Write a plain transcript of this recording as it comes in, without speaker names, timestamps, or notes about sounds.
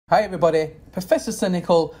Hi everybody, Professor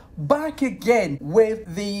Cynical back again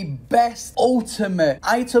with the best ultimate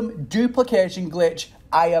item duplication glitch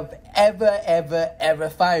I have ever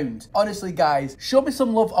found. Honestly guys, show me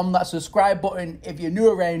some love on that subscribe button if you're new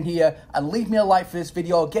around here and leave me a like for this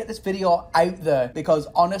video, get this video out there because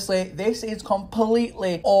honestly this is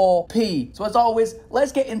completely OP. So as always,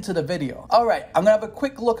 let's get into the video. Alright, I'm gonna have a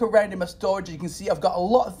quick look around in my storage. You can see I've got a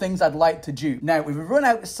lot of things I'd like to do. Now if we run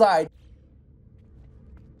outside,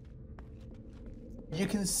 you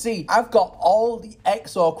can see I've got all the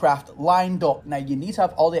exocraft lined up. Now you need to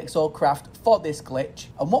have all the exocraft for this glitch.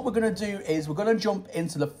 And what we're going to do is we're going to jump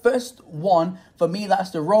into the first one. For me,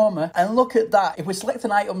 that's the Roma. And look at that. If we select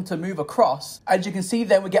an item to move across, as you can see,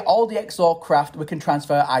 then we get all the exocraft we can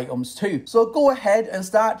transfer items to. So go ahead and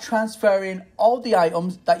start transferring all the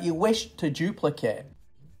items that you wish to duplicate.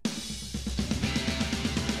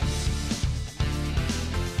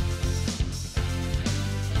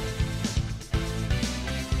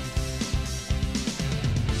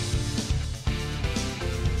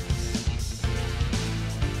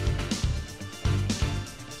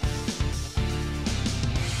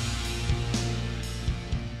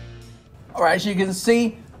 Alright, as you can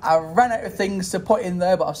see, I ran out of things to put in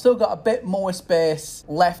there, but I've still got a bit more space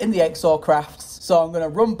left in the exocrafts. So I'm going to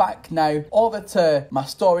run back now over to my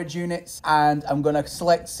storage units and I'm going to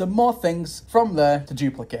select some more things from there to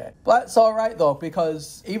duplicate. But that's alright though,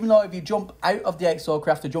 because even though if you jump out of the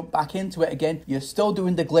exocraft to jump back into it again, you're still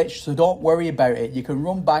doing the glitch, so don't worry about it. You can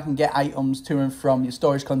run back and get items to and from your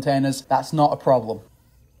storage containers. That's not a problem.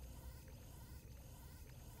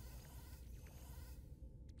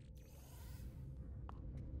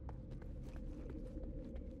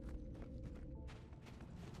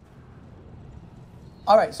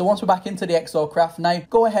 Alright, so once we're back into the exocraft now,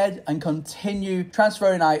 go ahead and continue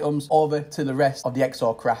transferring items over to the rest of the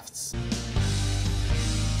exocrafts.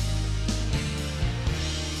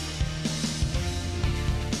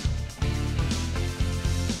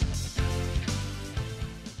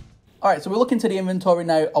 Alright, so we're looking to the inventory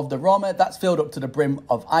now of the Roma. That's filled up to the brim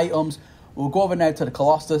of items. We'll go over now to the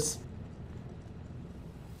Colossus.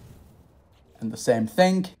 And the same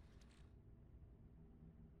thing.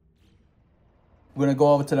 We're going to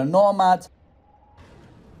go over to the Nomad.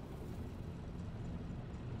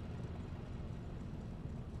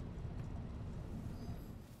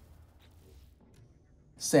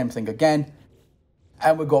 Same thing again.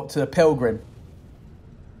 And we go up to the Pilgrim.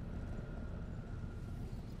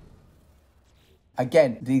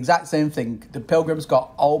 Again, the exact same thing. The Pilgrim's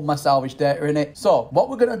got all my salvage data in it. So what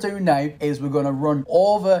we're going to do now is we're going to run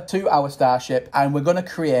over to our starship and we're going to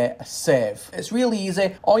create a save. It's really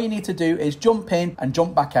easy. All you need to do is jump in and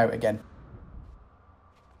jump back out again.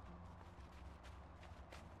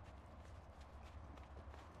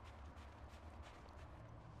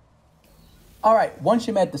 Alright, once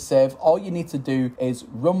you made the save, all you need to do is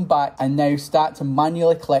run back and now start to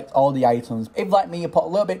manually collect all the items. If, like me, you put a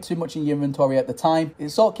little bit too much in your inventory at the time,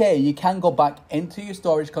 it's okay. You can go back into your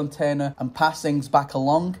storage container and pass things back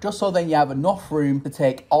along, just so then you have enough room to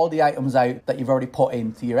take all the items out that you've already put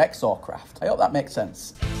into your exocraft. I hope that makes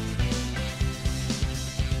sense.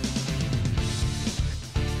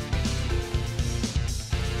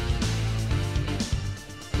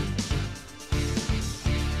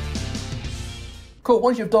 Cool,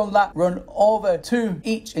 once you've done that, run over to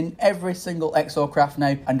each and every single exocraft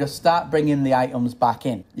now and just start bringing the items back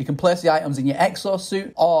in. You can place the items in your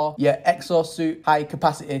exosuit or your exosuit high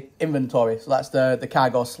capacity inventory. So that's the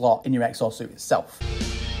cargo slot in your exosuit itself.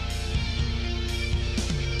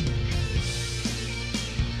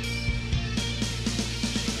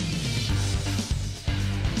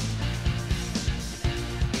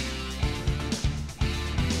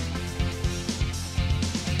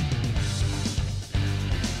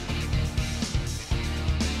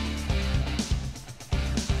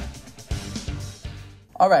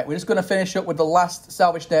 Alright, we're just going to finish up with the last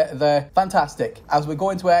salvage data there. Fantastic. As we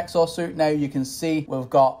go into our exosuit now, you can see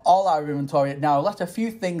we've got all our inventory. Now, I left a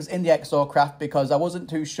few things in the exocraft because I wasn't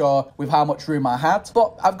too sure with how much room I had.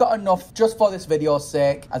 But I've got enough just for this video's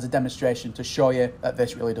sake as a demonstration to show you that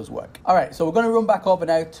this really does work. Alright, so we're going to run back over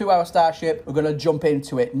now to our starship. We're going to jump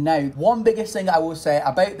into it. Now, one biggest thing I will say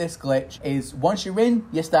about this glitch is once you're in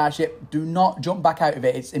your starship, do not jump back out of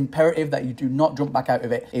it. It's imperative that you do not jump back out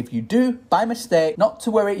of it. If you do, by mistake, not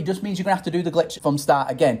to worry, it just means you're going to have to do the glitch from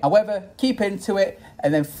start again. However, keep into it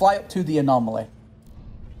and then fly up to the anomaly.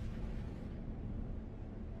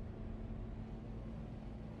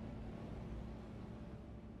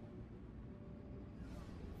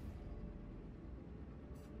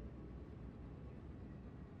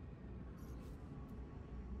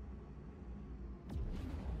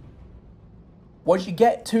 Once you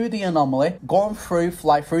get to the anomaly, going through,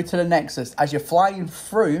 fly through to the nexus. As you're flying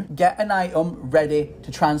through, get an item ready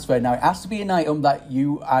to transfer. Now, it has to be an item that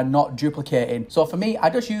you are not duplicating. So for me, I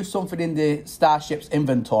just use something in the starship's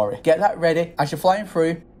inventory. Get that ready as you're flying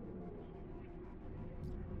through.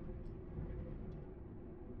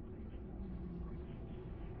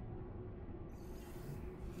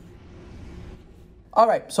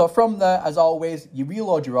 Alright, so from there, as always, you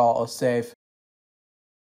reload your autosave.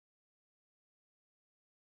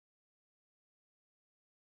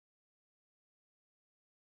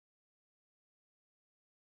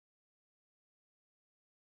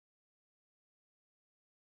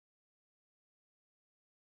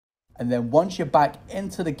 And then once you're back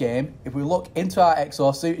into the game, if we look into our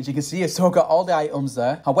exosuit, as you can see, it's still got all the items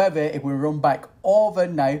there. However, if we run back over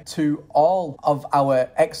now to all of our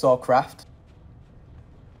exocraft,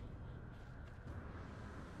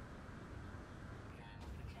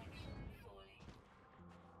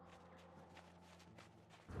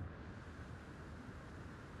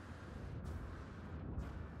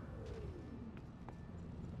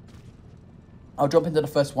 I'll jump into the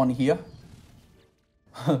first one here.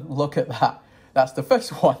 Look at that. That's the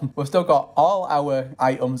first one. We've still got all our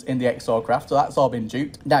items in the exocraft, so that's all been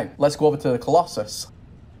duped. Now, let's go over to the Colossus.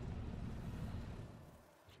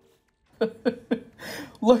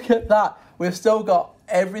 Look at that. We've still got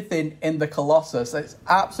everything in the Colossus. It's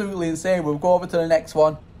absolutely insane. We'll go over to the next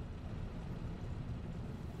one.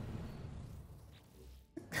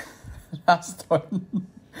 That's done.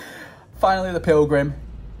 Finally, the Pilgrim.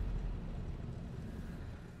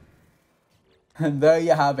 And there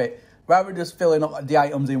you have it. Rather than just filling up the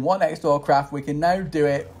items in one exocraft, we can now do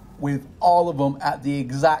it with all of them at the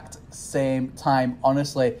exact same time.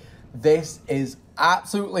 Honestly, this is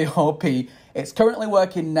absolutely OP. It's currently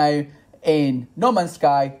working now in No Man's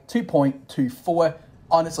Sky 2.24.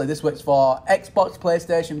 Honestly, this works for Xbox,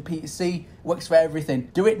 PlayStation, PC, works for everything.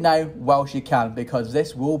 Do it now whilst you can, because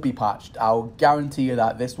this will be patched. I'll guarantee you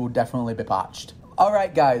that this will definitely be patched.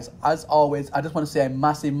 Alright guys, as always, I just want to say a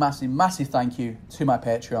massive thank you to my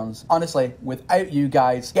Patreons. Honestly, without you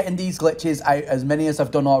guys, getting these glitches out, as many as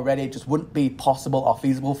I've done already, just wouldn't be possible or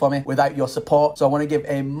feasible for me without your support. So I want to give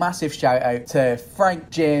a massive shout out to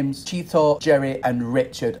Frank, James, Cheeto, Jerry and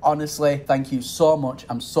Richard. Honestly, thank you so much.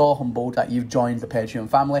 I'm so humbled that you've joined the Patreon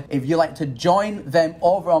family. If you'd like to join them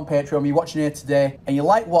over on Patreon, you're watching here today and you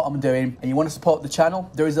like what I'm doing and you want to support the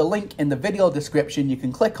channel, there is a link in the video description. You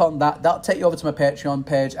can click on that. That'll take you over to my Patreon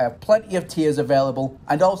page. I have plenty of tiers available,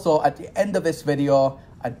 and also at the end of this video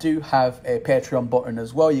I do have a Patreon button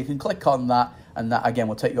as well. You can click on that and that again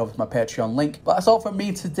will take you over to my Patreon link. But that's all from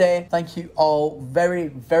me today. Thank you all very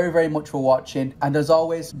much for watching, and as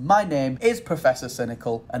always, my name is Professor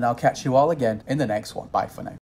Cynical and I'll catch you all again in the next one. Bye for now.